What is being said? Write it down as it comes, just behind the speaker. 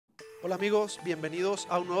Hola amigos, bienvenidos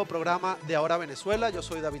a un nuevo programa de Ahora Venezuela. Yo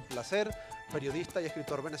soy David Placer, periodista y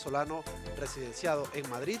escritor venezolano residenciado en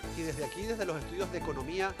Madrid, y desde aquí, desde los estudios de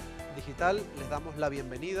Economía Digital, les damos la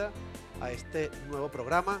bienvenida a este nuevo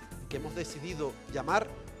programa que hemos decidido llamar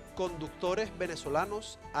Conductores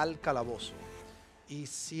venezolanos al calabozo. Y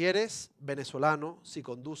si eres venezolano, si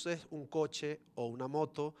conduces un coche o una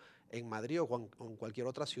moto en Madrid o en cualquier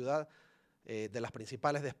otra ciudad de las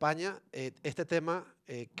principales de España, este tema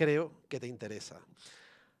creo que te interesa.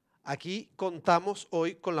 Aquí contamos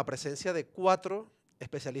hoy con la presencia de 4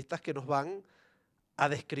 especialistas que nos van a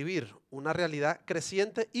describir una realidad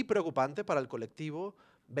creciente y preocupante para el colectivo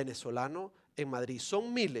venezolano en Madrid.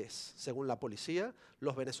 Son miles, según la policía,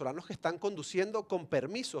 los venezolanos que están conduciendo con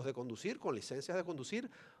permisos de conducir, con licencias de conducir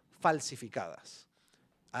falsificadas.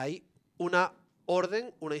 Hay una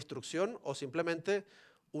orden, una instrucción o simplemente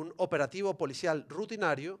un operativo policial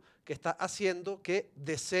rutinario que está haciendo que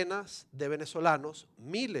decenas de venezolanos,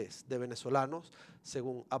 miles de venezolanos,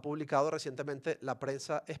 según ha publicado recientemente la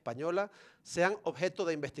prensa española, sean objeto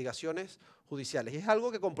de investigaciones judiciales. Y es algo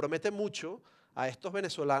que compromete mucho a estos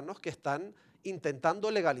venezolanos que están intentando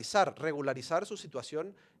legalizar, regularizar su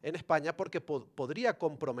situación en España, porque podría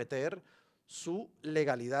comprometer su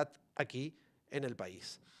legalidad aquí en el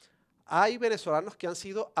país. Hay venezolanos que han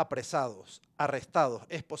sido apresados, arrestados,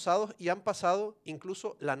 esposados y han pasado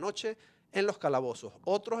incluso la noche en los calabozos.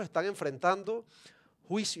 Otros están enfrentando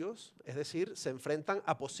juicios, es decir, se enfrentan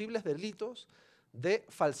a posibles delitos de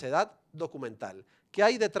falsedad documental. ¿Qué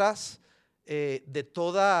hay detrás de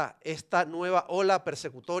toda esta nueva ola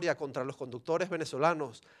persecutoria contra los conductores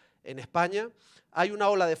venezolanos en España? Hay una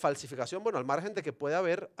ola de falsificación, bueno, al margen de que puede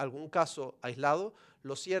haber algún caso aislado.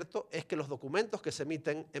 Lo cierto es que los documentos que se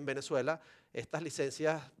emiten en Venezuela, estas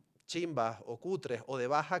licencias chimbas o cutres o de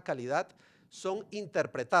baja calidad, son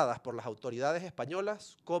interpretadas por las autoridades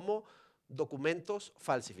españolas como documentos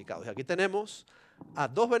falsificados. Y aquí tenemos a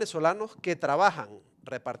 2 venezolanos que trabajan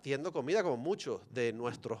repartiendo comida, como muchos de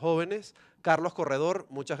nuestros jóvenes. Carlos Corredor,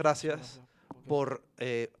 muchas gracias por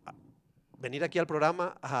venir aquí al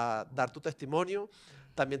programa a dar tu testimonio.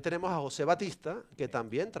 También tenemos a José Batista, que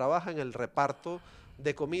también trabaja en el reparto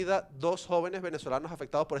de comida, 2 jóvenes venezolanos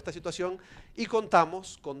afectados por esta situación, y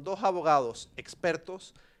contamos con 2 abogados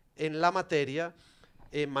expertos en la materia.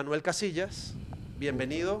 Manuel Casillas,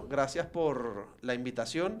 bienvenido, gracias por la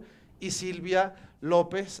invitación, y Silvia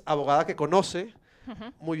López, abogada que conoce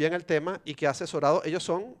muy bien el tema y que ha asesorado. Ellos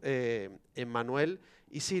son, Manuel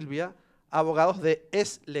y Silvia, abogados de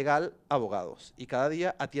Es Legal Abogados, y cada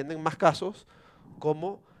día atienden más casos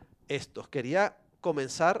como estos. Quería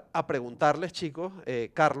comenzar a preguntarles, chicos,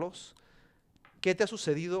 Carlos, ¿qué te ha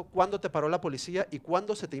sucedido? ¿Cuándo te paró la policía y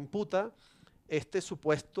cuándo se te imputa este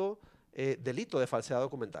supuesto delito de falsedad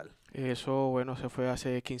documental? Eso, bueno, se fue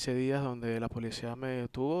hace 15 días, donde la policía me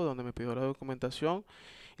detuvo, donde me pidió la documentación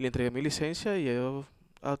y le entregué mi licencia, y ellos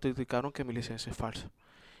autenticaron que mi licencia es falsa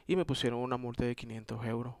y me pusieron una multa de 500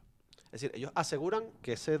 euros. Es decir, ellos aseguran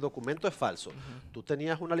que ese documento es falso. Tú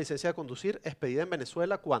tenías una licencia de conducir expedida en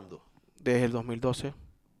Venezuela, ¿cuándo? Desde el 2012.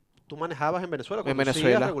 ¿Tú manejabas en Venezuela? En ¿Conducías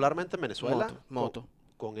Venezuela. regularmente en Venezuela? Moto.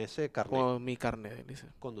 Con ese carnet. Con mi carnet de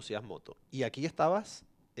licencia. Conducías moto. Y aquí estabas,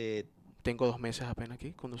 Tengo 2 meses apenas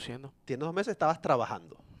aquí conduciendo. tienes 2 meses, estabas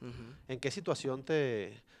trabajando. Ujú. ¿En qué situación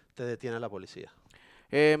te detiene la policía?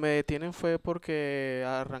 Me detienen fue porque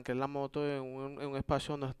arranqué la moto en un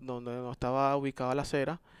espacio donde no estaba ubicada la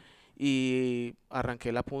acera, y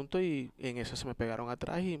arranqué la punto, y en eso se me pegaron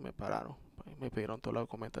atrás y me pararon. Me pidieron toda la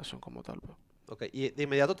documentación como tal, pues. Okay. Y de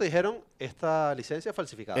inmediato te dijeron, esta licencia es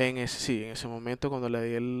falsificada. Sí, en ese momento, cuando le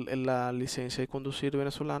di la licencia de conducir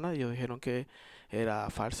venezolana, ellos dijeron que era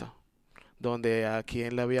falsa, donde a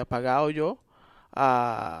quién le había pagado yo,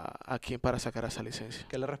 a quién para sacar esa licencia.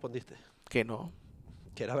 ¿Qué le respondiste? Que no,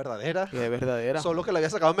 Que era verdadera. que es verdadera. Solo que la había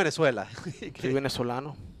sacado en Venezuela. Soy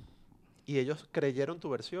venezolano. ¿Y ellos creyeron tu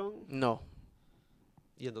versión? No.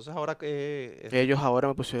 Y entonces ahora que... Ellos ahora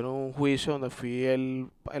me pusieron un juicio, donde fui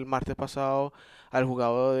el martes pasado al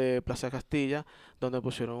juzgado de Plaza Castilla, donde me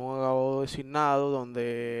pusieron un abogado designado,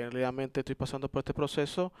 donde realmente estoy pasando por este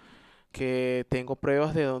proceso, que tengo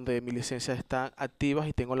pruebas de donde mis licencias están activas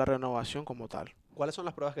y tengo la renovación como tal. ¿Cuáles son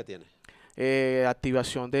las pruebas que tienes?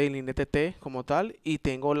 Activación del INTT como tal, y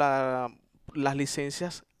tengo las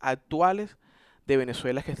licencias actuales de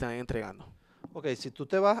Venezuela que están entregando. Ok, si tú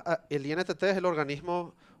te vas, el INTT es el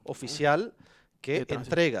organismo oficial que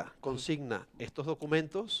entrega, consigna estos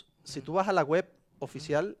documentos. Si tú vas a la web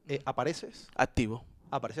oficial, ¿apareces? Activo.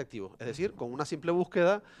 aparece activo. Es decir, con una simple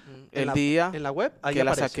búsqueda El día en la web, ahí que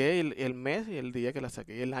la aparece. saqué, el mes y el día que la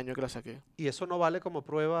saqué, y el año que la saqué. ¿Y eso no vale como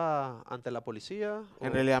prueba ante la policía? En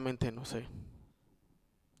 ¿O realidad no sé.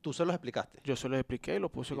 tú se los explicaste? Yo se lo expliqué y lo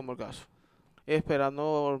puse Sí. como el caso.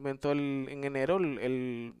 Esperando el momento en enero,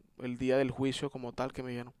 el día del juicio como tal que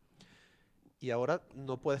me dieron. Y ahora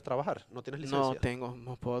no puedes trabajar, no tienes No licencia.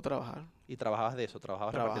 no puedo trabajar. Y trabajabas de eso,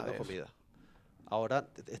 trabajabas Trabajar repartiendo de eso. comida. Ahora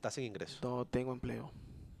estás sin ingreso. No tengo empleo.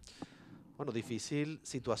 Bueno, difícil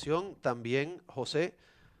situación. También, José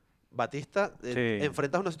Batista, Sí,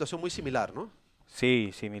 enfrentas una situación muy similar, ¿no?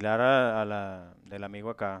 sí, similar a la del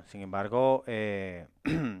amigo acá. Sin embargo,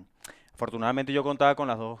 afortunadamente yo contaba con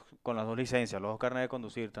las dos licencias, los dos carnets de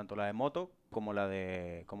conducir, tanto la de moto como la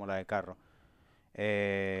de carro.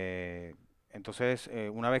 Entonces,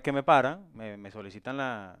 una vez que me paran, me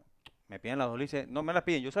solicitan me piden las dos licencias, no me las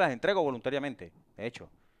piden, yo se las entrego voluntariamente, de hecho.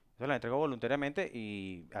 Yo se las entrego voluntariamente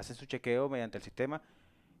y hacen su chequeo mediante el sistema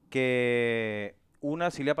que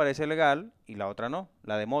una sí le aparece legal y la otra no.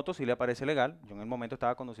 La de moto sí le aparece legal. Yo en el momento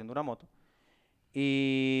estaba conduciendo una moto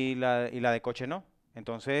y la de coche no.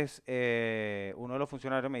 Entonces, uno de los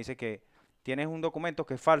funcionarios me dice que tienes un documento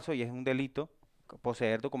que es falso y es un delito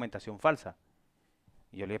poseer documentación falsa.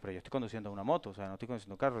 Y yo le dije, pero yo estoy conduciendo una moto, o sea, no estoy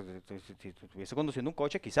conduciendo un carro. Si estuviese conduciendo un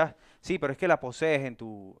coche, quizás. Sí, pero es que la posees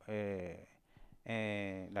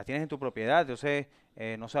la tienes en tu propiedad, entonces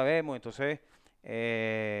no sabemos. Entonces,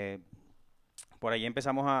 por ahí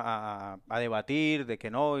empezamos a debatir de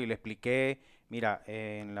que no, y le expliqué, mira,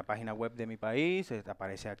 en la página web de mi país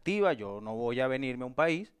aparece activa, yo no voy a venirme a un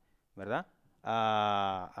país, ¿verdad?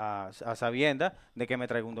 A sabiendas de que me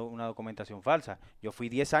traigo una documentación falsa. Yo fui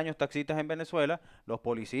 10 años taxistas en Venezuela, los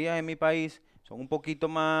policías en mi país son un poquito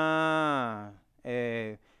más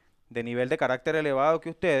de nivel de carácter elevado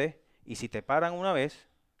que ustedes, y si te paran una vez,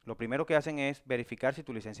 lo primero que hacen es verificar si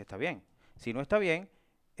tu licencia está bien. Si no está bien,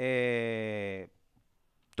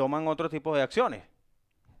 toman otro tipo de acciones,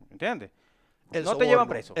 ¿entiendes? No te llevan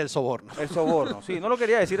preso. El soborno. El soborno, sí, no lo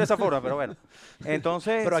quería decir de esa forma, pero bueno.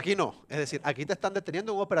 Entonces, Pero aquí no. Es decir, aquí te están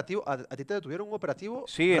deteniendo en un operativo. A ti te detuvieron un operativo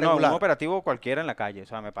sí, no, un regular. operativo cualquiera en la calle. O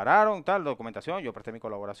sea, me pararon, tal, documentación, yo presté mi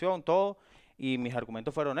colaboración, todo, y mis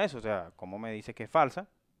argumentos fueron esos. O sea, ¿cómo me dice que es falsa?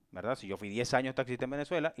 ¿Verdad? Si yo fui 10 años taxista en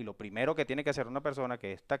Venezuela, y lo primero que tiene que hacer una persona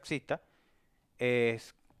que es taxista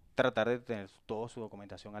es tratar de tener toda su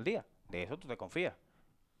documentación al día. De eso tú te confías.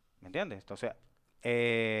 ¿Me entiendes? Entonces,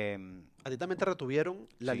 A ti también te retuvieron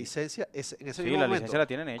la sí. licencia en ese Sí, mismo la momento. licencia la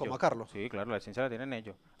tienen ellos. Como a Carlos. Sí, claro, la licencia la tienen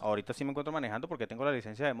ellos. Ahorita sí me encuentro manejando porque tengo la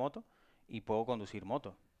licencia de moto y puedo conducir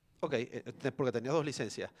moto. Ok, porque tenías dos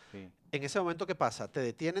licencias. Sí, En ese momento, ¿qué pasa? Te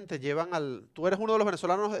detienen, te llevan al... Tú eres uno de los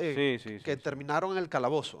venezolanos que sí. terminaron en el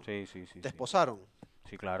calabozo. Sí, sí, sí, Te sí. esposaron.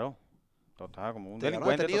 Sí, claro. Total, como un Te llevaron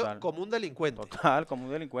delincuente detenido total. como un delincuente. Total, como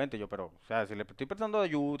un delincuente. Yo, pero, o sea, si le estoy prestando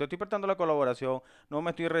ayuda, te estoy prestando la colaboración, no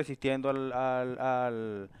me estoy resistiendo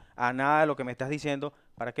a nada de lo que me estás diciendo,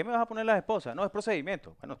 ¿para qué me vas a poner las esposas? No, es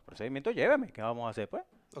procedimiento. Bueno, procedimiento, lléveme. ¿Qué vamos a hacer, pues?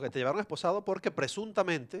 Ok, te llevaron esposado porque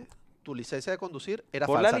presuntamente tu licencia de conducir era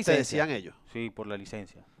Por la falsa. Te licencia. decían ellos. Sí, por la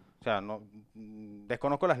licencia. O sea, no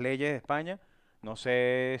desconozco las leyes de España. No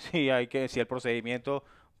sé si el procedimiento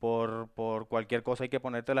por cualquier cosa hay que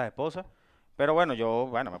ponerte las esposas. Pero bueno,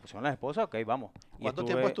 me pusieron las esposas, ok, vamos. Y ¿Cuánto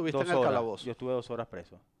tiempo estuviste en el 2 horas. calabozo? Yo estuve 2 horas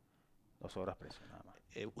preso. 2 horas preso, nada más.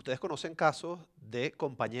 Ustedes conocen casos de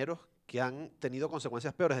compañeros que han tenido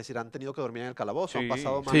consecuencias peores, es decir, han tenido que dormir en el calabozo, han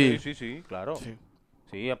pasado más Sí. de... Sí, claro. Sí,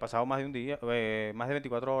 Sí, ha pasado más de un día, más de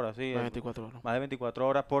 24 horas, sí. 24 horas. Más de 24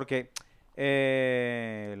 horas porque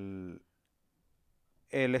el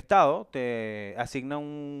Estado te asigna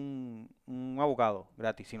un abogado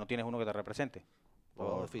gratis si no tienes uno que te represente.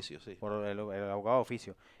 Abogado de oficio, sí. Por el abogado de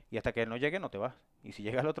oficio. Y hasta que él no llegue, no te vas. Y si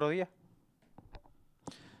llega el otro día,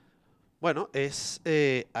 Bueno, es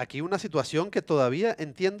aquí una situación que todavía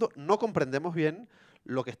entiendo, no comprendemos bien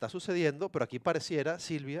lo que está sucediendo, pero aquí pareciera,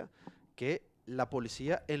 Silvia, que la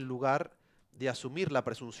policía, en lugar de asumir la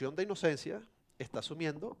presunción de inocencia, está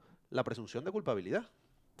asumiendo la presunción de culpabilidad.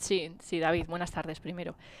 Sí, sí, David, buenas tardes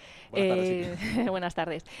primero. Buenas tardes, Silvia. Buenas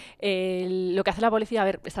tardes. Lo que hace la policía, a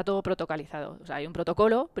ver, está todo protocolizado. O sea, hay un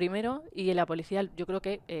protocolo primero y la policía yo creo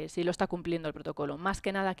que sí lo está cumpliendo el protocolo. Más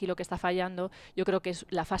que nada aquí lo que está fallando yo creo que es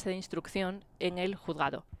la fase de instrucción en el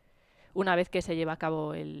juzgado. Una vez que se lleva a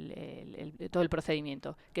cabo todo el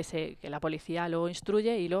procedimiento, que la policía lo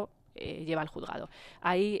instruye y lo lleva al juzgado.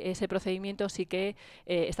 Ahí ese procedimiento sí que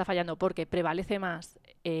está fallando porque prevalece más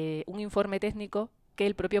un informe técnico que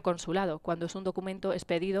el propio consulado, cuando es un documento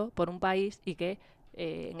expedido por un país y que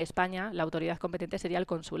en España la autoridad competente sería el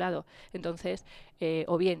consulado. Entonces,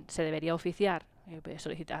 o bien se debería oficiar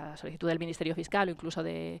solicitud del Ministerio Fiscal o incluso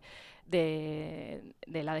de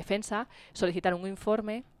la defensa, solicitar un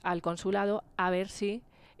informe al consulado a ver si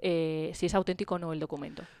es auténtico o no el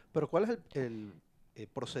documento. Pero ¿cuál es el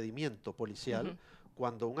procedimiento policial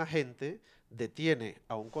cuando un agente detiene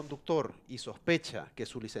a un conductor y sospecha que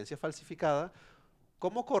su licencia es falsificada?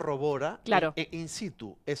 ¿Cómo corrobora in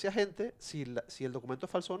situ ese agente si el documento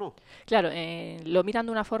es falso o no? Claro, lo miran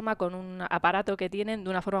de una forma con un aparato que tienen de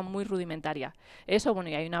una forma muy rudimentaria. Eso, bueno,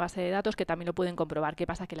 y hay una base de datos que también lo pueden comprobar. ¿Qué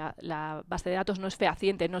pasa? Que la base de datos no es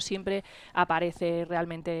fehaciente, no siempre aparece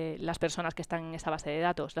realmente las personas que están en esa base de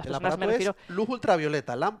datos. Las personas, me refiero, es luz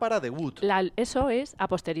ultravioleta, lámpara de Wood. Eso es a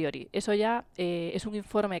posteriori. Eso ya es un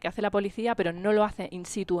informe que hace la policía, pero no lo hace in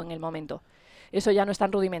situ en el momento. Eso ya no es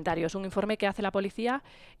tan rudimentario, es un informe que hace la policía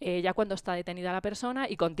ya cuando está detenida la persona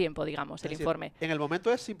y con tiempo, digamos, el informe. En el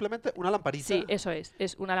momento es simplemente una lamparita. Sí, eso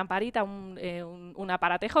es una lamparita, un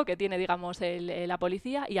aparatejo que tiene, digamos, la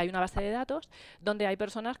policía, y hay una base de datos donde hay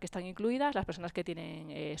personas que están incluidas, las personas que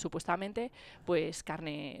tienen supuestamente pues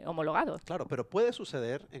carné homologado. Claro, pero puede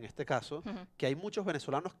suceder en este caso que hay muchos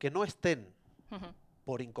venezolanos que no estén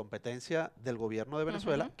por incompetencia del gobierno de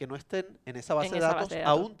Venezuela, que no estén en esa base de datos,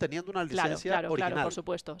 aún teniendo una licencia original. Claro, por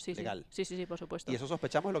supuesto, legal. Sí, por supuesto. Y eso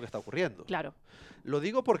sospechamos lo que está ocurriendo. Claro. Lo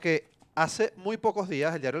digo porque hace muy pocos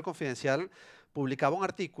días el diario El Confidencial publicaba un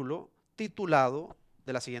artículo titulado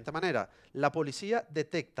de la siguiente manera: la policía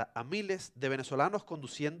detecta a miles de venezolanos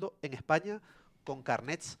conduciendo en España con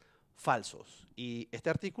carnets falsos. Y este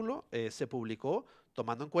artículo se publicó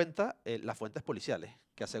tomando en cuenta las fuentes policiales,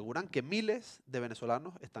 que aseguran que miles de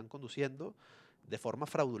venezolanos están conduciendo de forma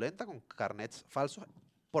fraudulenta con carnets falsos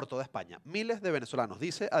por toda España. Miles de venezolanos.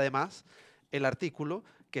 Dice además el artículo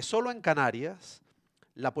que solo en Canarias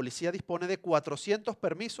la policía dispone de 400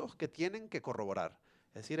 permisos que tienen que corroborar.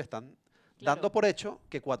 Es decir, están dando por hecho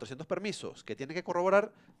que 400 permisos que tienen que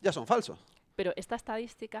corroborar ya son falsos. Pero esta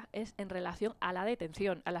estadística es en relación a la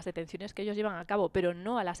detención, a las detenciones que ellos llevan a cabo, pero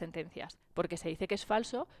no a las sentencias, porque se dice que es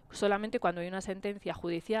falso solamente cuando hay una sentencia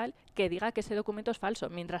judicial que diga que ese documento es falso.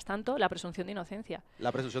 Mientras tanto, la presunción de inocencia.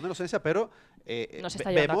 La presunción de inocencia, pero no se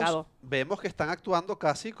está llevando a cabo. Vemos que están actuando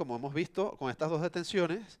casi, como hemos visto con estas dos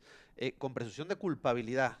detenciones, con presunción de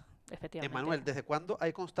culpabilidad. Efectivamente. Emanuel, ¿desde cuándo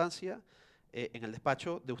hay constancia en el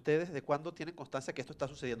despacho de ustedes, de cuándo tienen constancia que esto está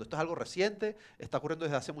sucediendo? ¿Esto es algo reciente? ¿Está ocurriendo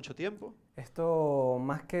desde hace mucho tiempo? Esto,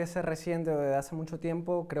 más que ser reciente o desde hace mucho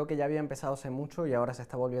tiempo, creo que ya había empezado hace mucho y ahora se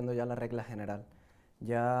está volviendo ya la regla general.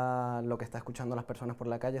 Ya lo que está escuchando las personas por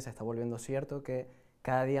la calle se está volviendo cierto, que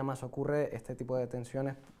cada día más ocurre este tipo de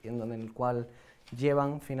detenciones en el cual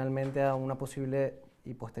llevan finalmente a una posible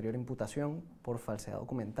y posterior imputación por falsedad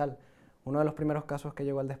documental. Uno de los primeros casos que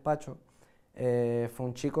llegó al despacho fue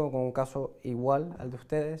un chico con un caso igual al de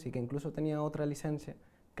ustedes y que incluso tenía otra licencia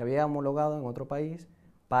que había homologado en otro país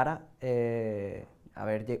para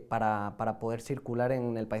poder circular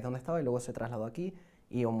en el país donde estaba, y luego se trasladó aquí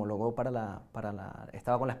y homologó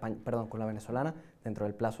estaba con la venezolana dentro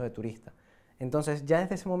del plazo de turista. Entonces ya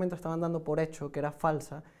desde ese momento estaban dando por hecho que era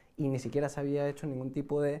falsa y ni siquiera se había hecho ningún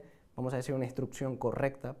tipo de, vamos a decir, una instrucción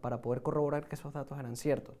correcta para poder corroborar que esos datos eran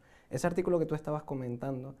ciertos. Ese artículo que tú estabas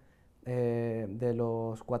comentando de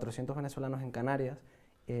los 400 venezolanos en Canarias,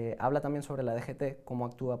 habla también sobre la DGT, cómo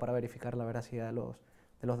actúa para verificar la veracidad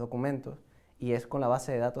de los documentos, y es con la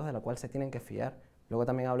base de datos de la cual se tienen que fiar. Luego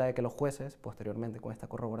también habla de que los jueces, posteriormente con esta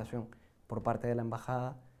corroboración por parte de la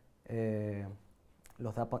embajada,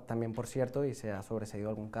 los da también por cierto, y se ha sobreseído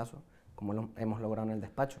algún caso, como lo hemos logrado en el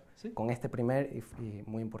despacho, ¿sí?, con este primer y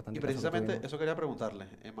muy importante y caso. Y precisamente eso quería preguntarle,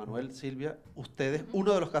 Emanuel, Silvia, ustedes,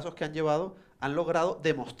 uno de los casos que han llevado, han logrado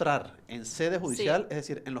demostrar en sede judicial, es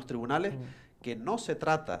decir, en los tribunales, que no se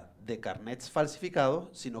trata de carnets falsificados,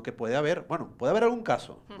 sino que puede haber algún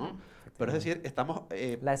caso, ¿no? Pero es decir, estamos...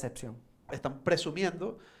 la excepción. Están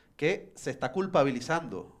presumiendo que se está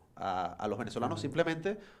culpabilizando a los venezolanos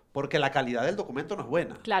simplemente porque la calidad del documento no es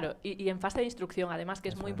buena. Claro, y en fase de instrucción, además, que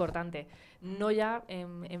es muy importante, no ya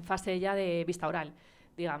en fase ya de vista oral,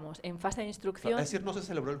 digamos, en fase de instrucción... Es decir, no se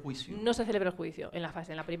celebró el juicio. No se celebró el juicio. En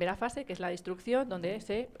la primera fase, que es la de instrucción, donde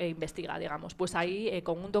se investiga, digamos, pues ahí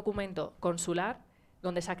con un documento consular,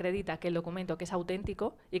 donde se acredita que el documento que es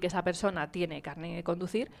auténtico y que esa persona tiene carnet de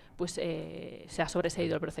conducir, pues se ha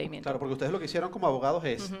sobreseído el procedimiento. Claro, porque ustedes lo que hicieron como abogados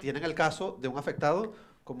es, tienen el caso de un afectado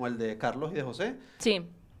como el de Carlos y de José. Sí.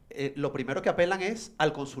 Lo primero que apelan es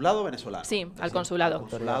al consulado venezolano. Sí, al consulado. Al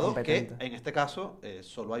consulado, que en este caso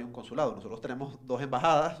solo hay un consulado. Nosotros tenemos dos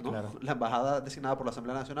embajadas, ¿no? Claro. La embajada designada por la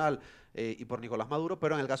Asamblea Nacional y por Nicolás Maduro,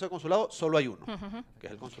 pero en el caso del consulado solo hay uno, Ujú. que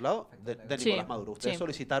es el consulado de Sí, Nicolás Maduro. Ustedes sí.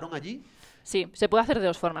 solicitaron allí. Sí, se puede hacer de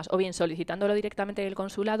dos formas, o bien solicitándolo directamente del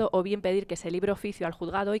consulado, o bien pedir que se libre oficio al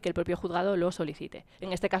juzgado y que el propio juzgado lo solicite.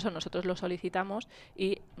 En este caso nosotros lo solicitamos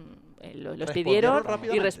y lo expidieron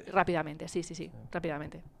rápidamente. rápidamente, sí,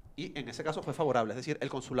 rápidamente. Y en ese caso fue favorable, es decir, el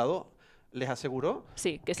consulado les aseguró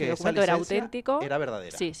Sí, que ese esa documento era licencia auténtico. era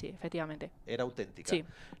verdadera, Sí, efectivamente. era auténtica. Sí.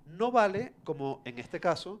 No vale, como en este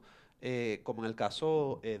caso, como en el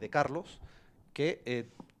caso de Carlos, que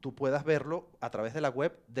tú puedas verlo a través de la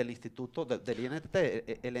web del instituto, del INT,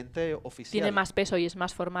 el ente oficial. Tiene más peso y es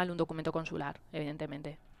más formal un documento consular,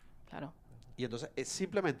 evidentemente. Claro. Y entonces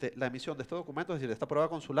simplemente la emisión de este documento, es decir, de esta prueba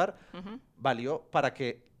consular, Ujú. valió para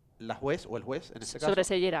que la juez o el juez, en este caso,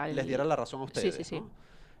 Sobreseyera les diera la razón a ustedes. Sí. ¿no?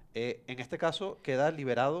 En este caso queda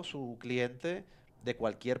liberado su cliente de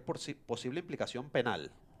cualquier posible implicación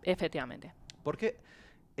penal. Efectivamente. Porque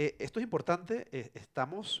esto es importante,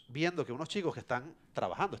 estamos viendo que unos chicos que están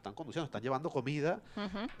trabajando, están conduciendo, están llevando comida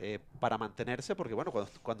Ujú. para mantenerse, porque bueno,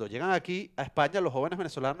 cuando llegan aquí a España, los jóvenes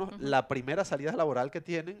venezolanos, la primera salida laboral que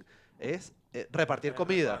tienen es repartir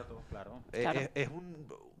comida. Claro. Claro.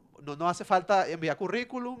 No hace falta enviar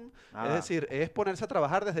currículum, Nada. es decir, es ponerse a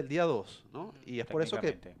trabajar desde el día 2, ¿no? Y es por eso que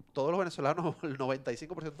Técnicamente. todos los venezolanos, el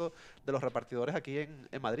 95% de los repartidores aquí en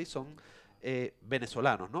Madrid son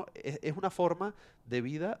venezolanos, ¿no? Es una forma de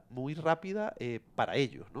vida muy rápida para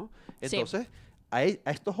ellos, ¿no? Sí. Entonces, a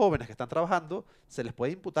estos jóvenes que están trabajando se les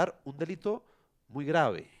puede imputar un delito muy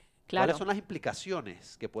grave. Claro. ¿Cuáles son las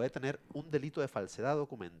implicaciones que puede tener un delito de falsedad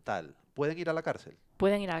documental? ¿Pueden ir a la cárcel?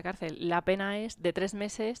 Pueden ir a la cárcel. La pena es de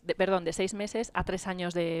 6 meses a 3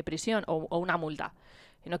 años de prisión o una multa.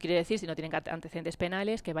 No quiere decir, si no tienen antecedentes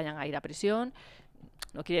penales, que vayan a ir a prisión.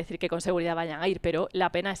 No quiere decir que con seguridad vayan a ir, pero la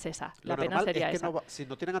pena es esa. Lo La pena normal sería es que esa. si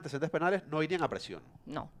no tienen antecedentes penales, no irían a prisión.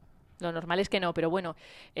 No, lo normal es que no, pero bueno,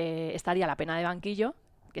 estaría la pena de banquillo,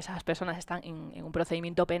 que esas personas están en un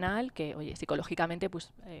procedimiento penal que, oye, psicológicamente,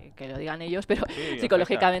 pues que lo digan ellos, pero Sí,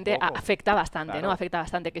 psicológicamente afecta un poco. afecta bastante, Claro. ¿no? Afecta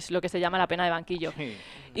bastante, que es lo que se llama la pena de banquillo. Sí.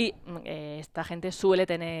 Y esta gente suele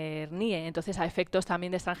tener NIE, entonces a efectos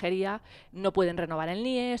también de extranjería no pueden renovar el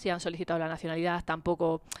NIE, si han solicitado la nacionalidad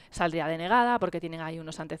tampoco saldría denegada porque tienen ahí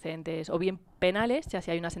unos antecedentes o bien penales, ya si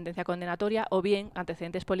hay una sentencia condenatoria, o bien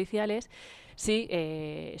antecedentes policiales si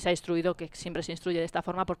se ha instruido, que siempre se instruye de esta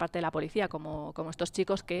forma por parte de la policía, como estos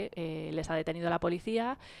chicos que les ha detenido la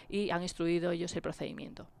policía y han instruido ellos el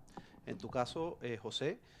procedimiento. En tu caso,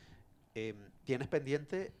 José, tienes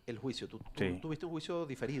pendiente el juicio. Tú Sí. tuviste un juicio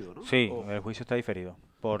diferido, ¿no? Sí, O- el juicio está diferido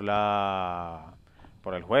por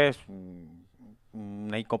el juez,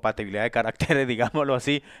 una incompatibilidad de caracteres, digámoslo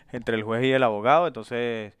así, entre el juez y el abogado.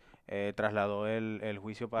 Entonces trasladó el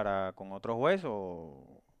juicio con otro juez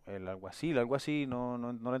o el alguacil, algo así. No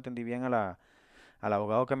lo entendí bien al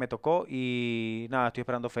abogado que me tocó y nada, estoy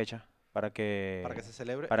esperando fecha para que se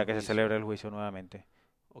celebre para el que se juicio. celebre el juicio nuevamente.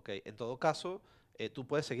 Ok, en todo caso, tú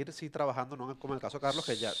puedes seguir sí trabajando, no como en el caso de Carlos,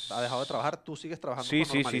 que ya ha dejado de trabajar, tú sigues trabajando Sí, con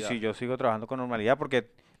sí, sí, normalidad. sí, yo sigo trabajando con normalidad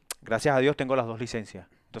porque gracias a Dios tengo las dos licencias.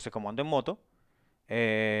 Entonces, como ando en moto,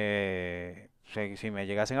 si me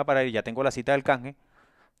llegasen a parar y ya tengo la cita del canje,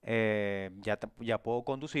 ya puedo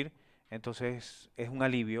conducir. Entonces, es un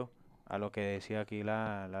alivio a lo que decía aquí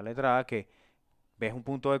la letra A, que ves un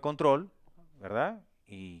punto de control, ¿verdad?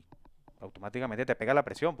 Y automáticamente te pega la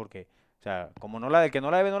presión porque, o sea, como el que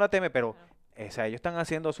no la debe no la teme, pero, o sea, ellos están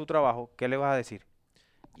haciendo su trabajo, ¿qué le vas a decir?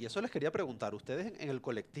 Y eso les quería preguntar, ustedes en el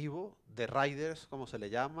colectivo de riders, como se le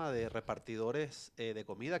llama, de repartidores de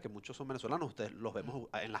comida, que muchos son venezolanos, ustedes los vemos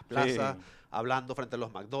en las plazas, Sí. hablando frente a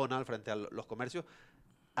los McDonald's, frente a los comercios,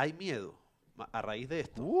 ¿hay miedo a raíz de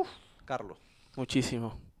esto? Uf. Carlos,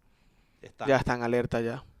 Muchísimo. están, Ya están alerta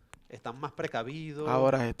ya. están más precavidos.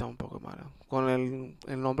 Ahora está un poco malo. Con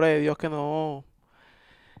el nombre de Dios que no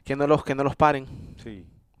los paren. Sí.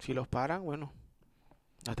 Si los paran, bueno,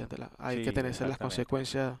 hay Sí, que tener las exactamente.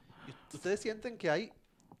 consecuencias. ¿Y ustedes sienten que hay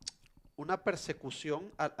una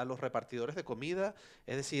persecución a los repartidores de comida?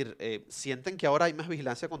 Es decir, ¿sienten que ahora hay más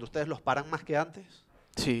vigilancia cuando ustedes los paran más que antes?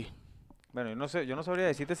 Sí, Bueno, yo no sabría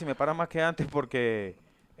decirte si me paran más que antes porque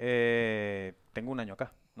tengo un año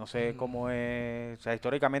acá. No sé cómo es, o sea,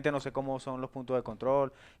 históricamente no sé cómo son los puntos de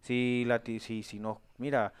control, si nos,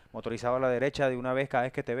 mira, motorizado a la derecha de una vez cada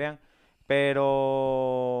vez que te vean,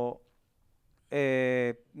 pero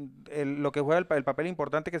lo que juega el papel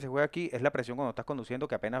importante que se juega aquí es la presión cuando estás conduciendo,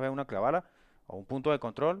 que apenas ves una clavala o un punto de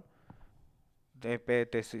control,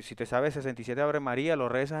 si te sabes 67 Ave María, lo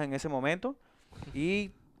rezas en ese momento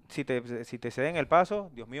y si te ceden el paso,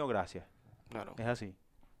 Dios mío, gracias. claro. Es así.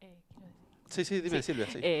 Sí, sí, dime, Sí. Silvia,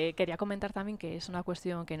 sí. Quería comentar también que es una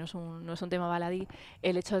cuestión que no es un tema baladí,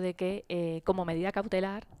 el hecho de que como medida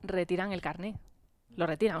cautelar retiran el carné. Lo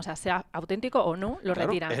retiran, o sea auténtico o no, lo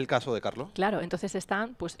Claro, retiran. es el caso de Carlos. Claro, entonces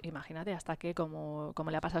están, pues imagínate, hasta que, como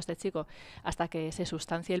le ha pasado a este chico, hasta que se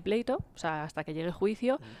sustancie el pleito, o sea, hasta que llegue el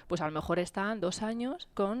juicio, pues a lo mejor están 2 años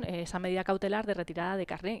con esa medida cautelar de retirada de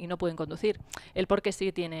carné y no pueden conducir. Él porque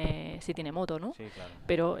sí tiene moto, ¿no? Sí, claro.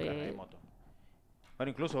 Pero, Carnet de moto. Bueno,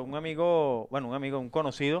 incluso un amigo, un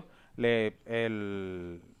conocido,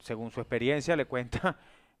 según su experiencia, le cuenta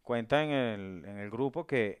en el grupo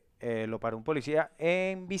que lo paró un policía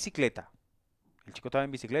en bicicleta. El chico estaba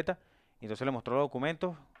en bicicleta y entonces le mostró los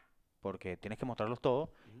documentos, porque tienes que mostrarlos todos,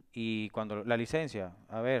 y cuando la licencia,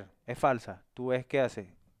 a ver, es falsa, tú ves qué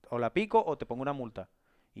hace, o la pico o te pongo una multa,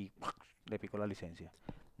 y le picó la licencia.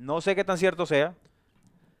 No sé qué tan cierto sea,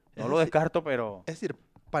 no lo descarto, pero... Es decir,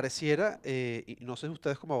 pareciera, y no sé si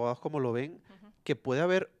ustedes como abogados cómo lo ven, que puede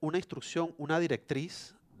haber una instrucción, una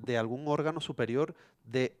directriz de algún órgano superior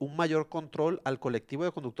de un mayor control al colectivo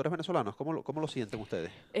de conductores venezolanos. ¿Cómo lo sienten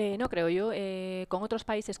ustedes? No creo yo. Con otros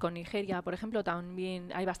países, con Nigeria, por ejemplo, también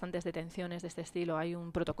hay bastantes detenciones de este estilo. Hay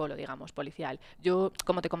un protocolo, digamos, policial. Yo,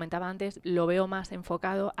 como te comentaba antes, lo veo más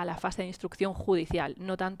enfocado a la fase de instrucción judicial,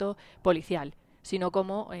 no tanto policial, sino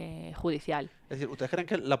como judicial. Es decir, ¿ustedes creen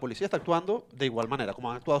que la policía está actuando de igual manera, como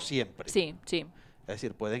han actuado siempre? Sí, sí. Es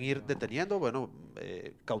decir, pueden ir deteniendo, bueno,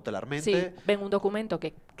 cautelarmente. Sí, ven un documento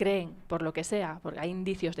que creen, por lo que sea, porque hay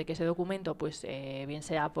indicios de que ese documento, pues bien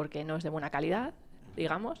sea porque no es de buena calidad,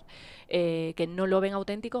 digamos, que no lo ven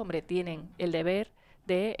auténtico, hombre, tienen el deber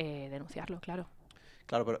de denunciarlo, claro.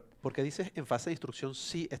 Claro, pero ¿por qué dices en fase de instrucción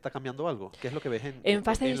sí está cambiando algo? ¿Qué es lo que ves En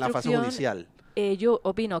fase de en la fase instrucción, judicial? Yo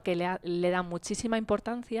opino que le dan muchísima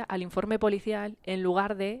importancia al informe policial en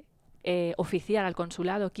lugar de oficiar al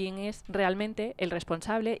consulado quién es realmente el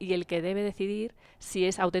responsable y el que debe decidir si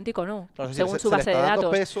es auténtico o no, Claro, es según decir, su se le base está de dando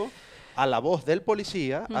datos. peso a la voz del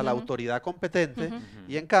policía, a la Ujú. autoridad competente, Ujú.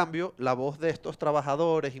 y en cambio la voz de estos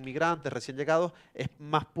trabajadores, inmigrantes, recién llegados, es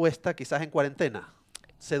más puesta quizás en cuarentena.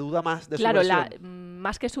 Se duda más de Claro, su versión.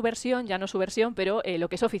 más que su versión, ya no su versión, pero lo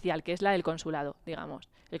que es oficial, que es la del consulado, digamos.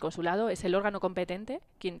 El consulado es el órgano competente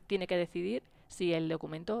quien tiene que decidir si el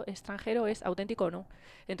documento extranjero es auténtico o no.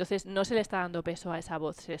 Entonces no se le está dando peso a esa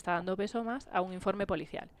voz, se le está dando peso más a un informe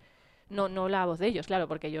policial. No la voz de ellos, claro,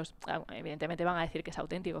 porque ellos evidentemente van a decir que es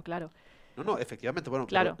auténtico, claro. No, efectivamente, bueno,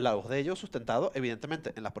 Claro. pero la voz de ellos sustentado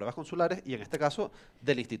evidentemente en las pruebas consulares y en este caso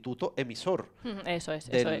del instituto emisor Eso es.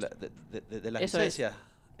 de la Eso es. licencia.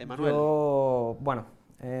 Emanuel. Bueno,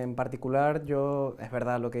 en particular es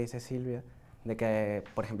verdad lo que dice Silvia, de que,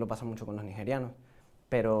 por ejemplo, pasa mucho con los nigerianos,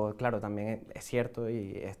 pero claro, también es cierto,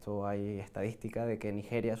 y esto hay estadística, de que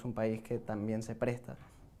Nigeria es un país que también se presta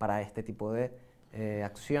para este tipo de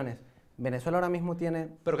acciones. Venezuela ahora mismo tiene...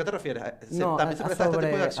 ¿Pero qué te refieres? No, ¿También se presta a este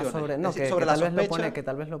tipo de acciones? no, Es decir, que sobre la tal vez sospecha. que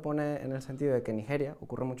tal vez lo pone en el sentido de que Nigeria,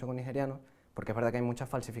 ocurre mucho con nigerianos, porque es verdad que hay muchas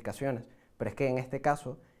falsificaciones, pero es que en este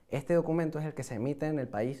caso, este documento es el que se emite en el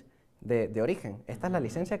país de origen. Esta es la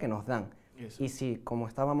licencia que nos dan. Eso. Y si, como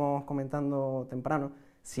estábamos comentando temprano,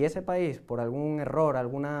 si ese país, por algún error,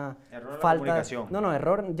 alguna Error en la falta... comunicación. No,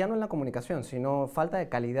 error ya no en la comunicación, sino falta de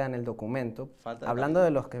calidad en el documento, Falta de hablando calidad.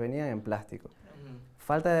 de los que venían en plástico.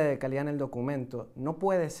 Falta de calidad en el documento. No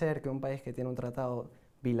puede ser que un país que tiene un tratado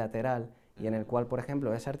bilateral y en el cual, por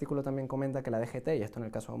ejemplo, ese artículo también comenta que la DGT, y esto en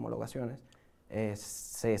el caso de homologaciones,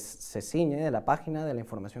 se ciñe de la página, de la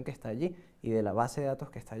información que está allí y de la base de datos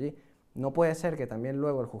que está allí. No puede ser que también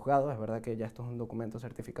luego el juzgado, es verdad que ya esto es un documento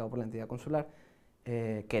certificado por la entidad consular,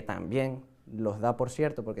 que también los da por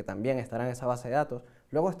cierto, porque también estarán en esa base de datos,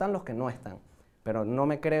 luego están los que no están. Pero no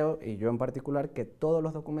me creo, y yo en particular, que todos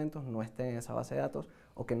los documentos no estén en esa base de datos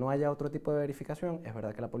o que no haya otro tipo de verificación. Es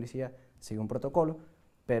verdad que la policía sigue un protocolo,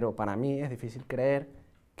 pero para mí es difícil creer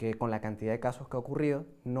que con la cantidad de casos que ha ocurrido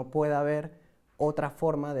no pueda haber otra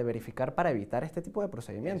forma de verificar para evitar este tipo de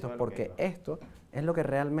procedimientos, porque esto es lo que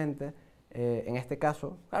realmente, en este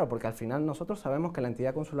caso, claro, porque al final nosotros sabemos que la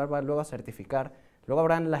entidad consular va luego a certificar, luego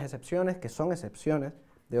habrán las excepciones, que son excepciones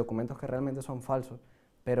de documentos que realmente son falsos,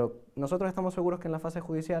 pero nosotros estamos seguros que en la fase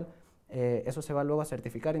judicial eso se va luego a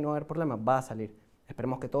certificar y no va a haber problema, va a salir.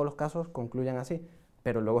 Esperemos que todos los casos concluyan así,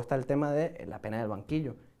 pero luego está el tema de la pena del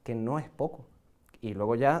banquillo, que no es poco. Y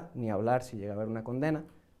luego ya, ni hablar si llega a haber una condena,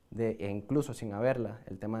 e incluso sin haberla,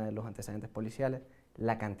 el tema de los antecedentes policiales,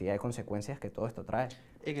 la cantidad de consecuencias que todo esto trae.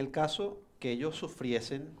 En el caso que ellos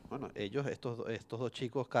sufriesen, bueno, estos dos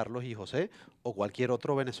chicos, Carlos y José, o cualquier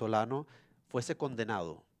otro venezolano, fuese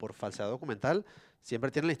condenado por falsedad documental,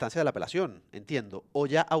 siempre tiene la instancia de la apelación, entiendo, o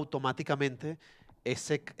ya automáticamente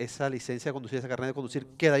esa licencia de conducir, ese carnet de conducir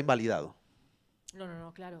queda invalidado.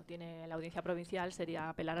 No, claro, tiene la audiencia provincial, sería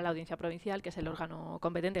apelar a la audiencia provincial, que es el órgano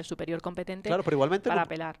competente, el superior competente, Claro, pero igualmente para no,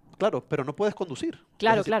 apelar. claro, pero no puedes conducir.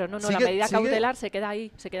 Claro, Es decir, claro, no, la sigue- medida sigue- cautelar se queda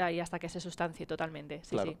ahí hasta que se sustancie totalmente.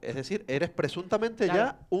 Sí, claro, sí. es decir, eres presuntamente Claro.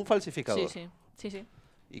 ya un falsificador. Sí.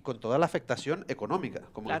 Y con toda la afectación económica,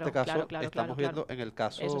 como Claro, en este caso claro, estamos viendo en el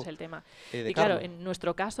caso Eso es el tema. de Y claro, Carlos. en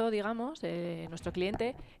nuestro caso, digamos, nuestro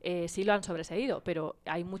cliente sí lo han sobreseído, pero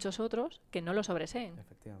hay muchos otros que no lo sobreseen.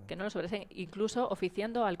 Efectivamente. Incluso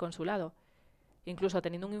oficiando al consulado. Incluso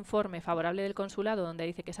teniendo un informe favorable del consulado donde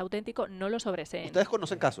dice que es auténtico, no lo sobreseen. Ustedes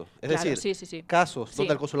conocen casos, es Claro, decir, sí. casos Sí.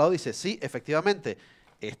 donde el consulado dice, sí, efectivamente,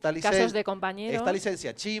 esta Casos de compañeros. esta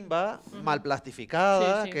licencia chimba, Ujú. mal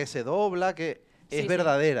plastificada, Sí, sí. que se dobla, que Sí, es sí.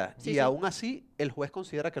 verdadera. Sí, y sí. aún así el juez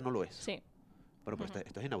considera que no lo es. Sí. Pero pues Ujú.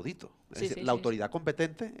 esto es inaudito. Es Sí, decir, sí, la sí, autoridad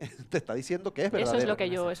competente te está diciendo que es Eso verdadero. es lo que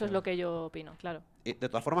una yo, eso es excepción. lo que yo opino, claro. Y de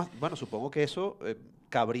todas formas, bueno, supongo que eso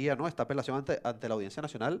cabría, ¿no? Esta apelación ante la Audiencia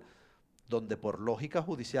Nacional, donde por lógica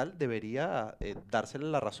judicial debería dársele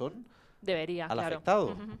la razón Debería, al claro. afectado.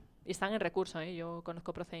 Ujú. Y están en recurso, ¿eh? Yo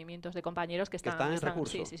conozco procedimientos de compañeros que están en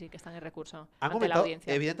recurso. Sí, que están en recurso Han ante la aumentado,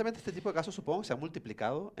 audiencia. evidentemente este tipo de casos supongo que se han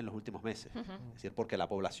multiplicado en los últimos meses. Ujú. Es decir, porque la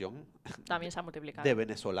población También se ha multiplicado. de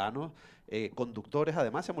venezolanos, conductores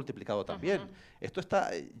además se ha multiplicado también. Ujú. Esto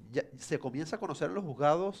está, se comienza a conocer en los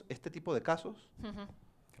juzgados este tipo de casos. Ujú.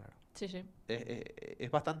 Claro. Sí. Es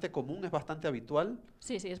bastante común, es bastante habitual.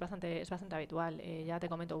 Sí, es bastante habitual. Ya te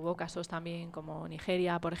comento, hubo casos también como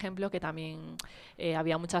Nigeria, por ejemplo, que también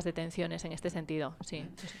había muchas detenciones en este sentido. Sí.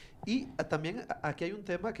 Y también aquí hay un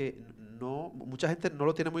tema que mucha gente no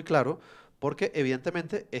lo tiene muy claro, porque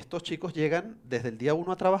evidentemente estos chicos llegan desde el día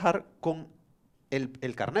 1 a trabajar con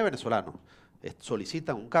el carnet venezolano.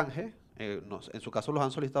 Solicitan un canje, en su caso los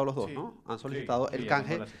han solicitado los dos, Sí. ¿no? Han solicitado Sí, el ya canje,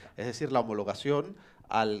 tengo la cita. es decir, la homologación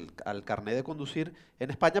al carnet de conducir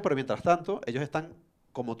en España, pero mientras tanto ellos están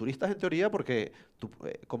como turistas en teoría, porque tú,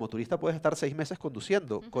 como turista puedes estar 6 meses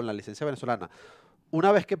conduciendo con la licencia venezolana.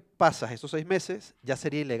 Una vez que pasas esos 6 meses, ya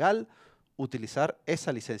sería ilegal utilizar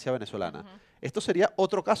esa licencia venezolana. Ujú. Esto sería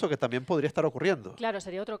otro caso que también podría estar ocurriendo. Claro,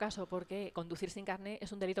 sería otro caso porque conducir sin carnet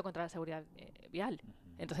es un delito contra la seguridad vial.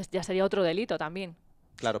 Entonces ya sería otro delito también.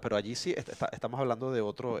 Claro, pero allí sí estamos hablando de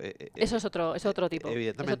otro... Eso es otro tipo. Es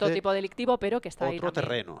evidentemente, otro tipo delictivo, pero que está ahí otro también.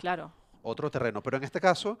 terreno. Claro. otro terreno. Pero en este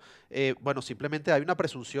caso, bueno, simplemente hay una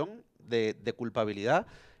presunción de culpabilidad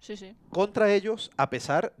Sí. contra ellos, a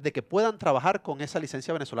pesar de que puedan trabajar con esa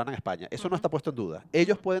licencia venezolana en España. Eso no está puesto en duda.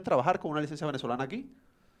 ¿Ellos pueden trabajar con una licencia venezolana aquí?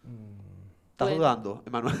 ¿Estás Pueden. dudando,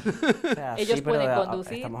 Emanuel? O sea, Ellos sí, pero pueden a-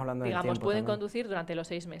 conducir, estamos hablando del digamos, tiempo pueden también. conducir durante los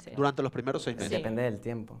 6 meses. Durante los primeros 6 meses. Sí. Depende del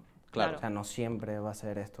tiempo. Claro. O sea, no siempre va a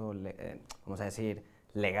ser esto, vamos a decir,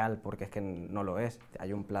 legal, porque es que no lo es.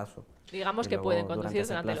 Hay un plazo. Digamos Y que luego, pueden durante conducir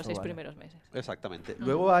ese durante los plazo, 6 vale. primeros meses. Exactamente.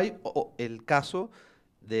 Luego hay el caso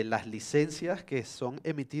de las licencias que son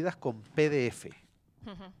emitidas con PDF.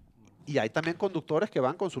 Y hay también conductores que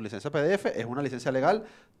van con su licencia PDF, es una licencia legal,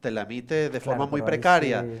 te la emite de forma muy pero ahí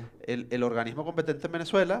precaria sí- el organismo competente en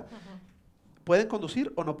Venezuela. ¿Pueden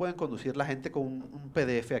conducir o no pueden conducir la gente con un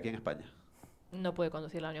PDF aquí en España? No puede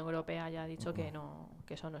conducir, la Unión Europea ya ha dicho que no,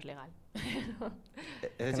 que eso no es legal. Es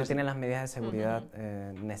que decir, no tienen las medidas de seguridad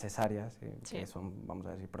necesarias, y Sí. que son, vamos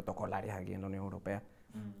a decir, protocolarias aquí en la Unión Europea.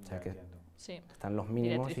 O sea, que Sí. están los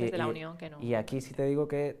mínimos. Directrices de la Unión que no. Y aquí sí te digo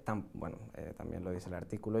que, bueno, también lo dice el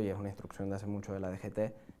artículo y es una instrucción de hace mucho de la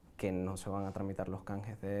DGT, que no se van a tramitar los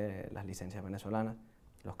canjes de las licencias venezolanas,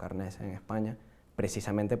 los carnets en España,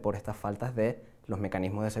 precisamente por estas faltas de los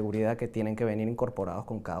mecanismos de seguridad que tienen que venir incorporados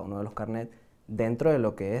con cada uno de los carnets dentro de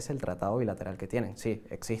lo que es el tratado bilateral que tienen. Sí,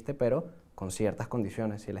 existe, pero con ciertas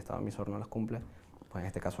condiciones. Si el Estado emisor no las cumple, pues en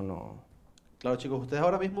este caso no. claro, chicos, ustedes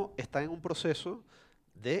ahora mismo están en un proceso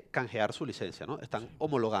de canjear su licencia, ¿no? Están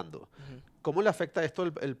homologando. ¿Cómo le afecta esto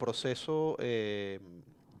el proceso que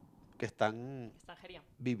están Extranjería.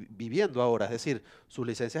 viviendo ahora? Es decir, sus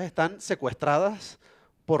licencias están secuestradas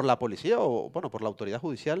por la policía o, bueno, por la autoridad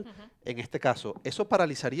judicial en este caso. ¿Eso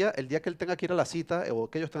paralizaría el día que él tenga que ir a la cita o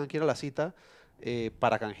que ellos tengan que ir a la cita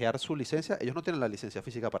para canjear su licencia? Ellos no tienen la licencia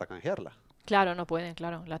física para canjearla. Claro, no pueden,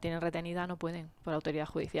 claro. La tienen retenida, no pueden, por autoridad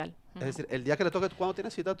judicial. Es decir, el día que le toque, ¿cuándo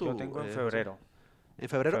tienes cita tú? Yo tengo en febrero. En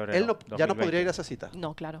febrero. Febrero, Él ya no 2020. podría ir a esa cita.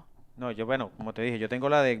 No, claro. No, yo, bueno, como te dije, yo tengo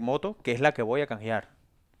la de moto, que es la que voy a canjear.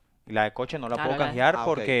 Y la de coche no la Claro, puedo la- canjear Ah, ok.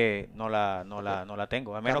 porque no la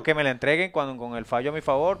tengo. A menos Claro. que me la entreguen con el fallo a mi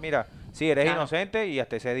favor. Mira, sí, eres Claro. inocente y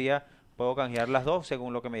hasta ese día puedo canjear las dos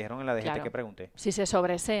según lo que me dijeron en la DGT Claro. que pregunté. Si se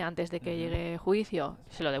sobresee antes de que llegue juicio,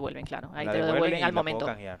 se lo devuelven, claro. Ahí La te lo devuelven devuelven y al la puedo momento.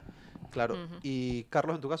 canjear. Claro. Ujú. Y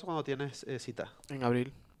Carlos, en tu caso, ¿cuándo tienes cita? En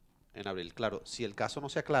abril. En abril, claro. Si el caso no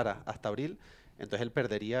se aclara hasta abril, entonces él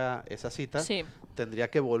perdería esa cita, Sí. tendría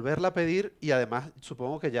que volverla a pedir y además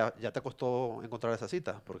supongo que ya te costó encontrar esa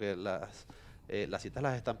cita, porque las citas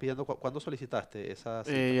las están pidiendo. ¿Cuándo solicitaste esa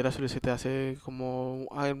cita? Yo la solicité hace como,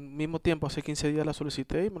 al mismo tiempo, hace 15 días la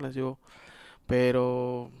solicité y me la llegó.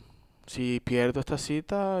 Pero si pierdo esta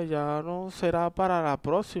cita, ya no será para la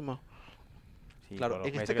próxima. Sí, Claro, por los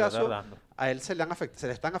en meses este que está caso, tardando. a él se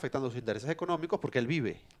le están afectando sus intereses económicos porque él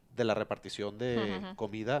vive de la repartición de Ujú.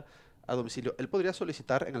 comida a domicilio. Él podría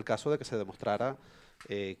solicitar, en el caso de que se demostrara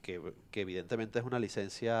que evidentemente es una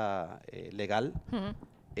licencia legal,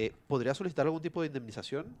 Ujú. ¿podría solicitar algún tipo de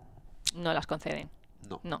indemnización? No las conceden.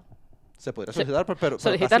 No. No. Se podría Sol- solicitar, pero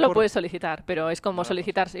Solicitar así lo por- puedes solicitar, pero es como No las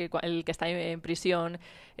solicitar si el que está en prisión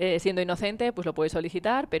siendo inocente, pues lo puede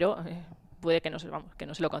solicitar, pero puede que no se, vamos, que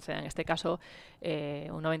no se lo conceda. En este caso,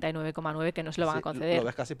 un 99,9 que no se lo van a sí, conceder. lo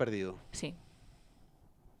ves casi perdido. Sí.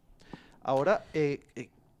 Ahora,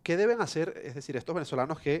 ¿qué deben hacer? Es decir, estos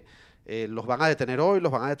venezolanos que los van a detener hoy,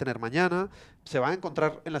 los van a detener mañana, se van a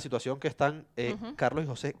encontrar en la situación que están Ujú. Carlos y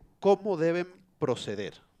José. ¿Cómo deben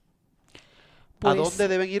proceder? ¿A Pues, dónde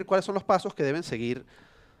deben ir? ¿Cuáles son los pasos que deben seguir?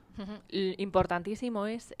 ujú, importantísimo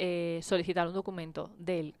es solicitar un documento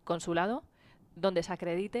del consulado donde se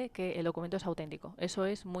acredite que el documento es auténtico. Eso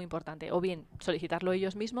es muy importante. O bien solicitarlo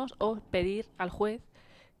ellos mismos o pedir al juez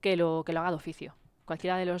que lo haga de oficio.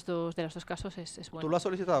 Cualquiera de los dos casos es bueno. ¿Tú lo has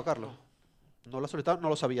solicitado, Carlos? ¿No lo has solicitado? No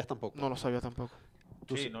lo sabías tampoco. No lo sabía tampoco.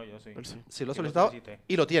 Tú Sí, sí, no, yo sí. Él sí. sí lo has Sí lo solicitado solicité.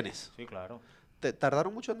 y lo tienes. Sí, claro. ¿Te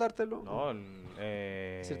tardaron mucho en dártelo? No,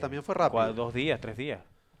 Es decir, también fue rápido. 2 días, 3 días.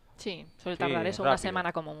 Sí, suele Sí, tardar es eso, una rápido.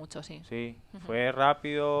 semana como mucho, sí. Sí, Ujú. fue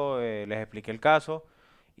rápido, les expliqué el caso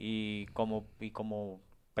y como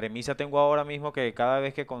premisa tengo ahora mismo que cada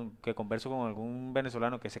vez que converso con algún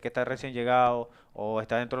venezolano que sé que está recién llegado o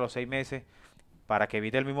está dentro de los 6 meses, para que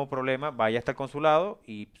evite el mismo problema, vaya hasta el consulado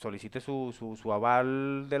y solicite su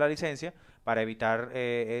aval de la licencia para evitar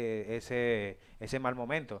ese mal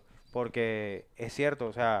momento. Porque es cierto,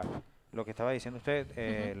 o sea, lo que estaba diciendo usted,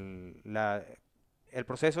 el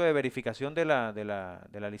proceso de verificación de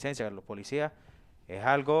la licencia de los policías es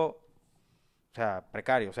algo, o sea,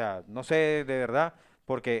 precario. O sea, no sé de verdad,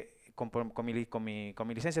 porque con mi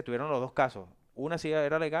licencia tuvieron los dos casos. Una sí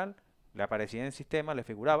era legal, le aparecía en el sistema, le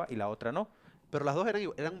figuraba, y la otra no. Pero las dos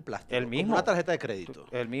eran un plástico, El como mismo. una tarjeta de crédito.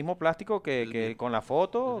 El mismo plástico El que mismo. con la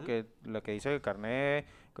foto, Ujú. que lo que dice el carnet,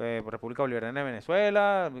 República Bolivariana de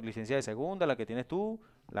Venezuela, licencia de segunda, la que tienes tú,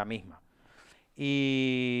 la misma.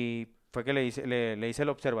 Y fue que le hice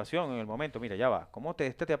la observación en el momento, mira, ya va, ¿cómo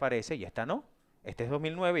este te aparece y esta no? Este es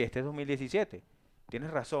 2009 y este es 2017.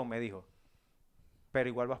 Tienes razón, me dijo, pero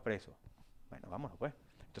igual vas preso. Bueno, vámonos pues.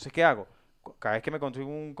 Entonces, ¿qué hago? Cada vez que me consigo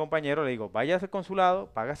un compañero, le digo, vaya al consulado,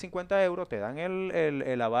 paga 50 euros, te dan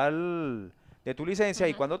el aval de tu licencia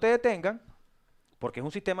y Ujú. cuando te detengan, porque es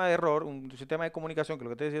un sistema de error, un sistema de comunicación, que es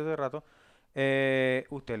lo que te decía hace rato,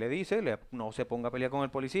 usted le dice, no se ponga a pelear con el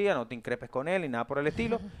policía, no te increpes con él ni nada por el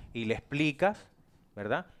estilo, y le explicas,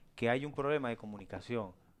 ¿verdad?, que hay un problema de comunicación.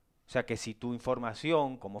 O sea, que si tu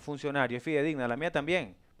información como funcionario es fidedigna, la mía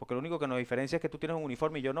también, porque lo único que nos diferencia es que tú tienes un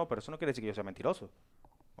uniforme y yo no, pero eso no quiere decir que yo sea mentiroso.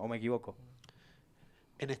 ¿O me equivoco?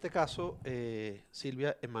 En este caso,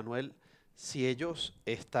 Silvia, Emanuel, si ellos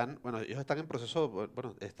están en proceso,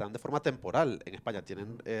 bueno, están de forma temporal en España,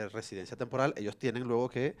 tienen residencia temporal, ellos tienen luego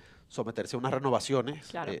que someterse a unas renovaciones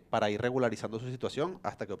Claro. para ir regularizando su situación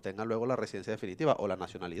hasta que obtengan luego la residencia definitiva o la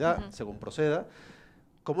nacionalidad, Ujú. según proceda.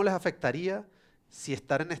 ¿Cómo les afectaría si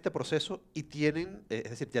están en este proceso y tienen, es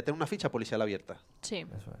decir, ya tienen una ficha policial abierta? Sí.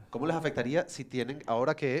 Eso es. ¿Cómo les afectaría si tienen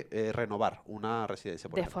ahora que renovar una residencia,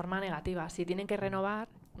 por De ejemplo? forma negativa. Si tienen que renovar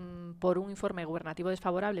por un informe gubernativo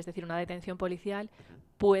desfavorable, es decir, una detención policial,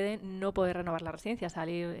 pueden no poder renovar la residencia,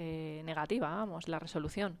 salir negativa, vamos, la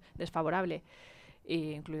resolución desfavorable,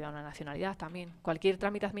 incluida una nacionalidad también. Cualquier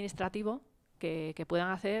trámite administrativo que puedan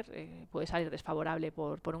hacer puede salir desfavorable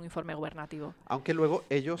por un informe gubernativo. Aunque luego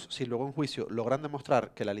ellos, si luego en juicio logran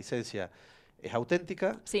demostrar que la licencia es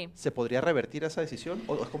auténtica, Sí, ¿se podría revertir esa decisión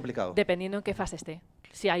o es complicado? dependiendo en qué fase esté.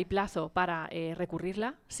 Si hay plazo para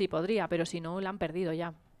recurrirla, sí podría, pero si no, la han perdido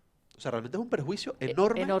ya. O sea, realmente es un perjuicio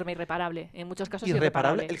enorme, Enorme, irreparable. En muchos casos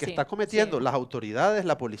irreparable el que sí, está cometiendo sí. las autoridades,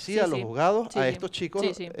 la policía, Sí, los sí. juzgados Sí, a sí. estos chicos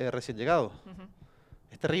Sí, sí. recién llegados. Ujú.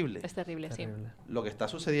 Es terrible Es terrible, sí. Terrible. lo que está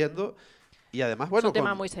sucediendo y además, Es bueno, un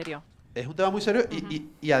tema muy serio. es un tema muy serio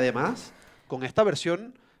y además con esta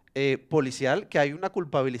versión policial que hay una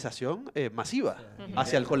culpabilización masiva Ujú.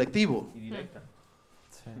 hacia el colectivo. Y directa.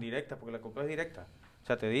 Sí. Directa, porque la culpa es directa. O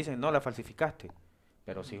sea, te dicen, no, la falsificaste.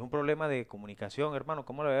 Pero si es un problema de comunicación, hermano,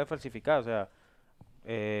 ¿cómo la voy a falsificar? O sea,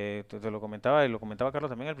 te lo comentaba y lo comentaba Carlos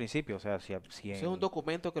también al principio, o sea, si Ese es un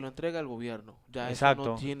documento que lo entrega el gobierno. Ya exacto.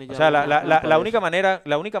 eso no tiene O ya sea, culpa la de única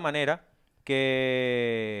eso. manera,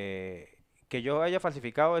 que yo haya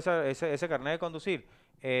falsificado ese carnet de conducir,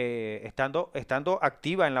 estando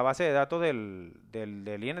activa en la base de datos del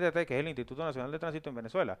INTT, que es el Instituto Nacional de Tránsito en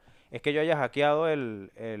Venezuela, es que yo haya hackeado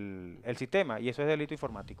el sistema, y eso es delito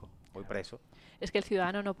informático. Voy preso. Es que el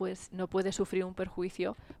ciudadano no puede sufrir un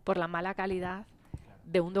perjuicio por la mala calidad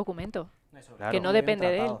de un documento, Claro. que no depende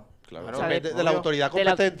de él. Claro, Claro, O sea, depende de la autoridad de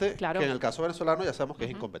la- competente, claro. que en el caso venezolano ya sabemos que es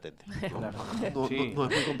Ujú. incompetente. Claro. Sí. No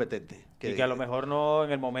es muy competente. Y que a lo mejor no,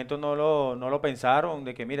 en el momento no lo pensaron,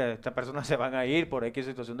 de que mira, estas personas se van a ir por X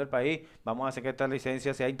situación del país, vamos a hacer que esta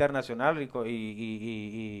licencia sea internacional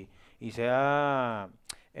y sea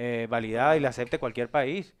validada y la acepte cualquier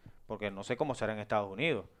país, porque no sé cómo será en Estados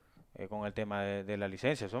Unidos con el tema de la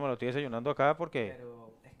licencia. Eso me lo estoy desayunando acá porque...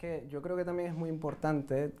 Pero es que yo creo que también es muy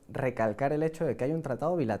importante recalcar el hecho de que hay un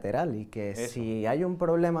tratado bilateral y que Eso. si hay un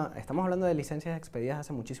problema, estamos hablando de licencias expedidas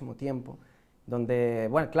hace muchísimo tiempo, donde,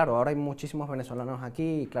 bueno, claro, ahora hay muchísimos venezolanos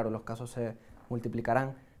aquí y claro, los casos se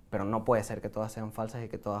multiplicarán, pero no puede ser que todas sean falsas y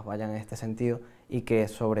que todas vayan en este sentido y que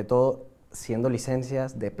sobre todo siendo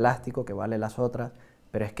licencias de plástico que vale las otras,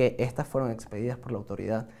 pero es que estas fueron expedidas por la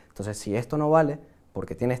autoridad. Entonces, si esto no vale,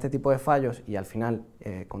 porque tiene este tipo de fallos y al final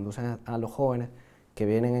conducen a los jóvenes que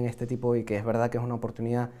vienen en este tipo y que es verdad que es una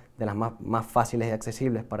oportunidad de las más fáciles y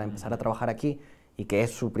accesibles para empezar a trabajar aquí y que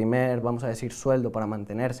es su primer, vamos a decir, sueldo para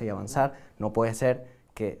mantenerse y avanzar, no puede ser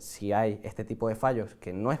que si hay este tipo de fallos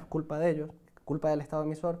que no es culpa de ellos, culpa del Estado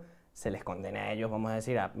emisor, se les condene a ellos, vamos a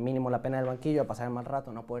decir, a mínimo la pena del banquillo, a pasar el mal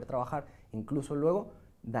rato, no poder trabajar, incluso luego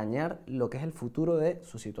dañar lo que es el futuro de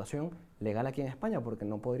su situación legal aquí en España, porque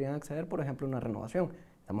no podrían acceder, por ejemplo, a una renovación.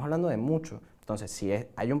 Estamos hablando de mucho. Entonces, si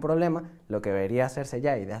hay un problema, lo que debería hacerse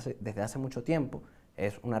ya y desde hace mucho tiempo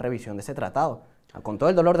es una revisión de ese tratado, con todo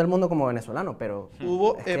el dolor del mundo como venezolano, pero...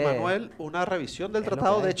 Hubo, es que Emanuel, una revisión del es lo que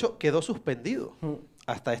tratado, de hay. hecho, quedó suspendido Mm.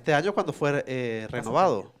 hasta este año cuando fue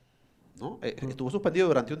renovado. ¿No? Estuvo suspendido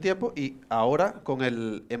durante un tiempo y ahora con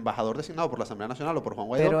el embajador designado por la Asamblea Nacional o por Juan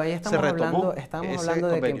Guaidó Pero ahí se estamos retomó estamos ese hablando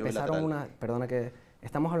de que convenio empezaron bilateral. perdona que,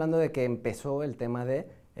 estamos hablando de que empezó el tema de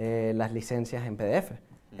las licencias en PDF.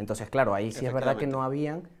 Entonces, claro, ahí sí es verdad que Efectivamente. no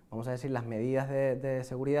habían, vamos a decir, las medidas de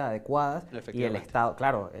seguridad adecuadas y el Efectivamente. Estado,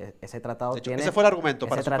 claro, ese tratado De hecho, tiene... ese fue el argumento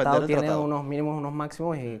para ese suspender tratado el tiene tratado. unos mínimos, unos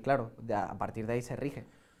máximos y claro, a partir de ahí se rige.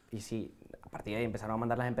 Y si a partir de ahí empezaron a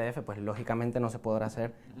mandarlas en PDF, pues lógicamente no se podrá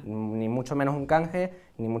hacer ni mucho menos un canje,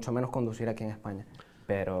 ni mucho menos conducir aquí en España.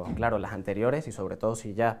 Pero claro, las anteriores y sobre todo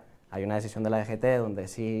si ya hay una decisión de la DGT donde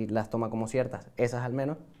sí las toma como ciertas, esas al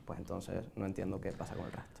menos, pues entonces no entiendo qué pasa con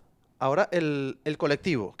el resto. Ahora, el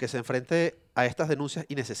colectivo que se enfrente a estas denuncias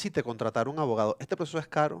y necesite contratar un abogado, ¿este proceso es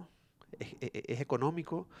caro? ¿Es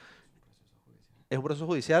económico? Es un proceso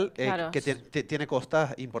judicial Claro. que tiene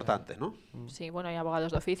costas importantes, ¿no? Sí, bueno, hay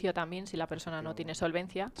abogados de oficio también, si la persona no tiene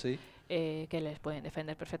solvencia, Sí. que les pueden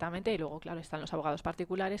defender perfectamente. Y luego, claro, están los abogados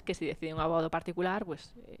particulares, que si decide un abogado particular,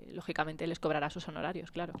 pues lógicamente les cobrará sus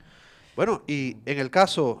honorarios, claro. Bueno, y en el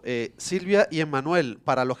caso, Silvia y Emmanuel,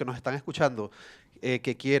 para los que nos están escuchando,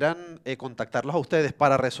 que quieran contactarlos a ustedes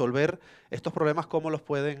para resolver estos problemas, ¿cómo los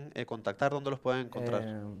pueden contactar? ¿Dónde los pueden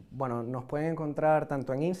encontrar? Bueno, nos pueden encontrar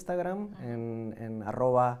tanto en Instagram, en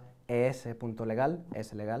 @es.legal,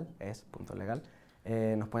 es legal, es.legal.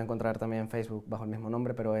 Nos pueden encontrar también en Facebook bajo el mismo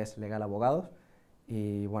nombre, pero es Legal Abogados.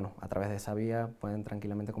 Y bueno, a través de esa vía pueden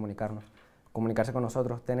tranquilamente comunicarse con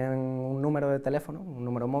nosotros. Tienen un número de teléfono, un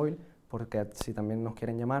número móvil, porque si también nos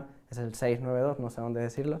quieren llamar, es el 692, no sé dónde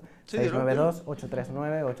decirlo, Sí, dilo,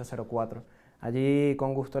 692-839-804. Allí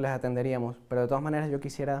con gusto les atenderíamos, pero de todas maneras yo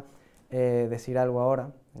quisiera decir algo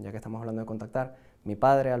ahora, ya que estamos hablando de contactar. Mi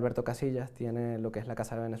padre, Alberto Casillas, tiene lo que es la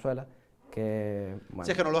Casa de Venezuela, que... Bueno,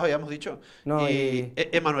 Si es que no los habíamos dicho. No, y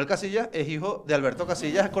Emanuel Casillas es hijo de Alberto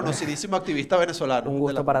Casillas, conocidísimo activista venezolano. un de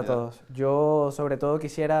gusto la para comunidad. todos. Yo sobre todo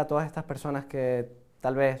quisiera a todas estas personas que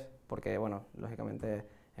tal vez, porque bueno, lógicamente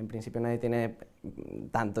en principio nadie tiene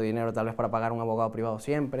tanto dinero tal vez para pagar un abogado privado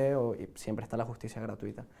siempre, y siempre está la justicia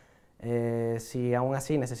gratuita. Si aún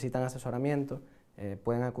así necesitan asesoramiento,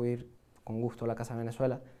 pueden acudir con gusto a la Casa de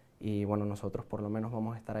Venezuela y bueno, nosotros por lo menos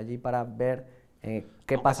vamos a estar allí para ver qué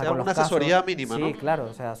Aunque pasa sea con los una casos. asesoría mínima, Sí, ¿no? claro,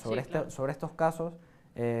 o sea, sobre, Sí, claro. sobre estos casos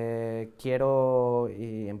quiero,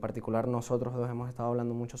 y en particular nosotros dos hemos estado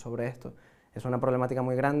hablando mucho sobre esto, es una problemática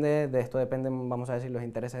muy grande, de esto dependen, vamos a decir, los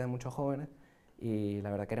intereses de muchos jóvenes y la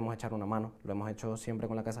verdad queremos echar una mano, lo hemos hecho siempre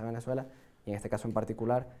con la Casa de Venezuela y en este caso en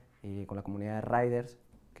particular y con la comunidad de riders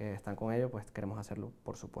que están con ello, pues queremos hacerlo,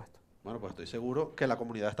 por supuesto. Bueno, pues estoy seguro que la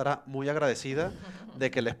comunidad estará muy agradecida de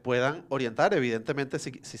que les puedan orientar. Evidentemente,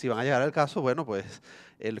 si van a llegar al caso, bueno, pues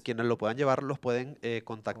quienes lo puedan llevar los pueden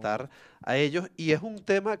contactar a ellos. Y es un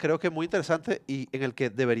tema, creo que muy interesante y en el que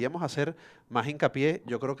deberíamos hacer más hincapié.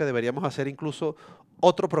 Yo creo que deberíamos hacer incluso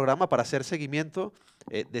otro programa para hacer seguimiento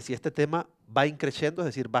de si este tema va increciendo, es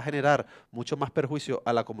decir, va a generar mucho más perjuicio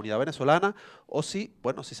a la comunidad venezolana o si,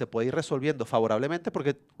 bueno, si se puede ir resolviendo favorablemente,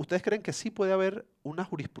 porque ustedes creen que sí puede haber una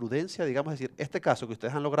jurisprudencia, digamos, es decir, este caso que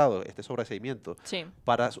ustedes han logrado, este sobreseimiento, Sí.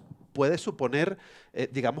 puede suponer,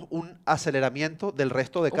 digamos, un aceleramiento del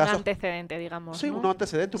resto de casos. Un antecedente, digamos. Sí, ¿no? un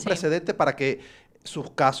antecedente, un Sí. precedente para que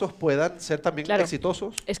sus casos puedan ser también Claro.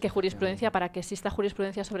 exitosos. Es que jurisprudencia, para que exista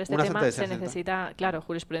jurisprudencia sobre este Una tema, sentencia, se necesita, claro,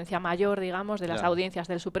 jurisprudencia mayor, digamos, de las Claro. audiencias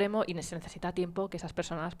del Supremo y se necesita tiempo que esas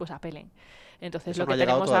personas pues apelen. Entonces, Eso lo no que ha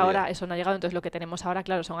llegado tenemos todavía. ahora, eso no ha llegado, entonces lo que tenemos ahora,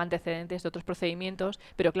 claro, son antecedentes de otros procedimientos,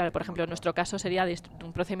 pero claro, por ejemplo, en nuestro caso sería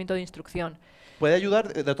un procedimiento de instrucción. Puede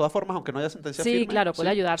ayudar de todas formas, aunque no haya sentencia Sí, firme. claro, puede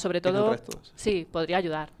ayudar, sobre en el todo, resto, sí, podría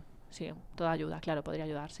ayudar. Sí, toda ayuda, claro, podría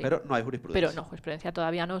ayudar, sí. Pero no hay jurisprudencia. Pero no, jurisprudencia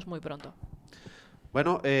todavía no, es muy pronto.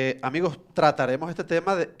 Bueno, amigos, trataremos este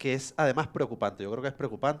tema que es además preocupante. Yo creo que es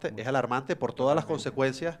preocupante, es alarmante por todas las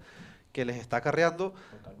consecuencias que les está acarreando.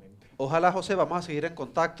 Ojalá, José, vamos a seguir en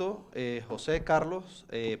contacto, José, Carlos,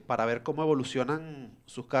 para ver cómo evolucionan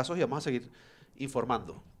sus casos y vamos a seguir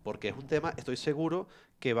informando, porque es un tema, estoy seguro,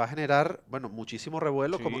 que va a generar, bueno, muchísimo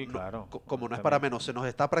revuelo, Sí, como, claro, como no es para menos. Se nos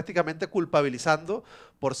está prácticamente culpabilizando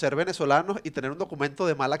por ser venezolanos y tener un documento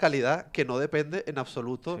de mala calidad que no depende en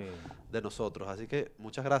absoluto Sí. de nosotros. Así que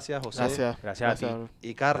muchas gracias, José. Gracias a ti.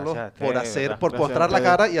 Y Carlos Gracias a por ustedes, hacer, ¿verdad? por Gracias a mostrar la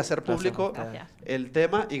ustedes. cara y hacer Gracias a público ustedes. Gracias. el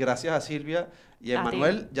tema. Y gracias a Silvia y a A ti.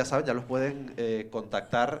 Emanuel. Ya saben, ya los pueden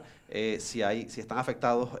contactar si están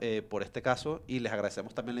afectados por este caso. Y les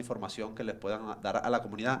agradecemos también la información que les puedan dar a la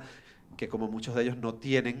comunidad, que como muchos de ellos no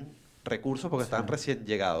tienen recursos porque están recién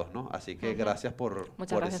llegados, ¿no? Así que Ujú. gracias por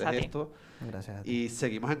Muchas gracias ese a ti. gesto. Gracias a ti. Y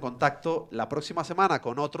seguimos en contacto la próxima semana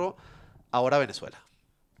con otro Ahora Venezuela.